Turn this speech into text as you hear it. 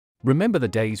Remember the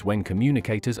days when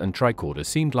communicators and tricorders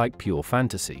seemed like pure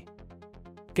fantasy?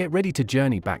 Get ready to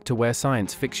journey back to where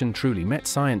science fiction truly met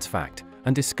science fact,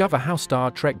 and discover how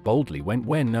Star Trek boldly went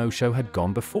where no show had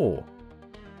gone before.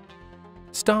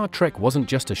 Star Trek wasn't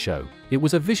just a show, it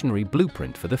was a visionary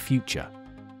blueprint for the future.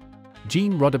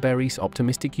 Gene Roddenberry's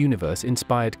optimistic universe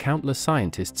inspired countless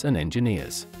scientists and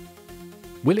engineers.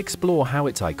 We'll explore how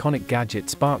its iconic gadget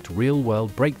sparked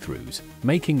real-world breakthroughs,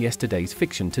 making yesterday's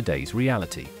fiction today's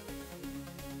reality.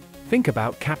 Think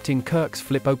about Captain Kirk's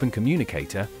flip-open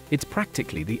communicator, it's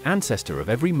practically the ancestor of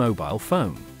every mobile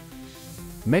phone.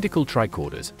 Medical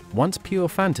tricorders, once pure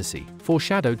fantasy,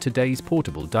 foreshadowed today's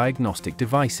portable diagnostic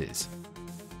devices.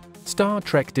 Star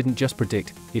Trek didn't just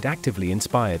predict, it actively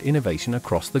inspired innovation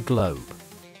across the globe.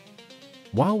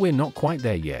 While we're not quite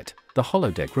there yet, the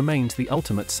holodeck remains the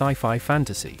ultimate sci-fi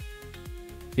fantasy.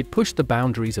 It pushed the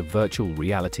boundaries of virtual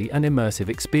reality and immersive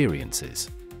experiences.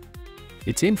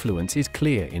 Its influence is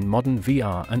clear in modern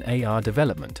VR and AR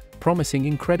development, promising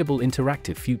incredible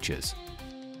interactive futures.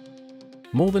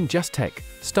 More than just tech,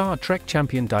 Star Trek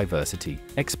championed diversity,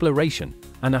 exploration,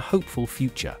 and a hopeful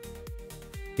future.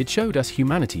 It showed us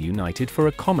humanity united for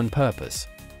a common purpose.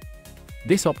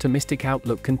 This optimistic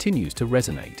outlook continues to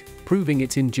resonate, proving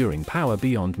its enduring power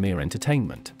beyond mere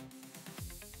entertainment.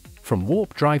 From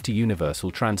warp drive to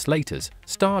universal translators,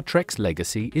 Star Trek's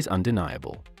legacy is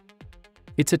undeniable.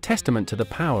 It's a testament to the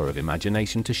power of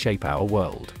imagination to shape our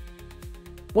world.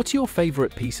 What's your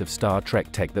favorite piece of Star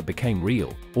Trek tech that became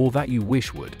real, or that you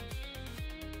wish would?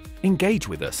 Engage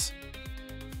with us.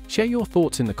 Share your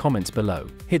thoughts in the comments below,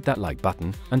 hit that like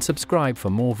button, and subscribe for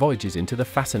more voyages into the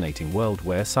fascinating world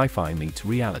where sci-fi meets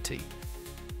reality.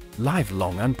 Live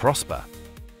long and prosper!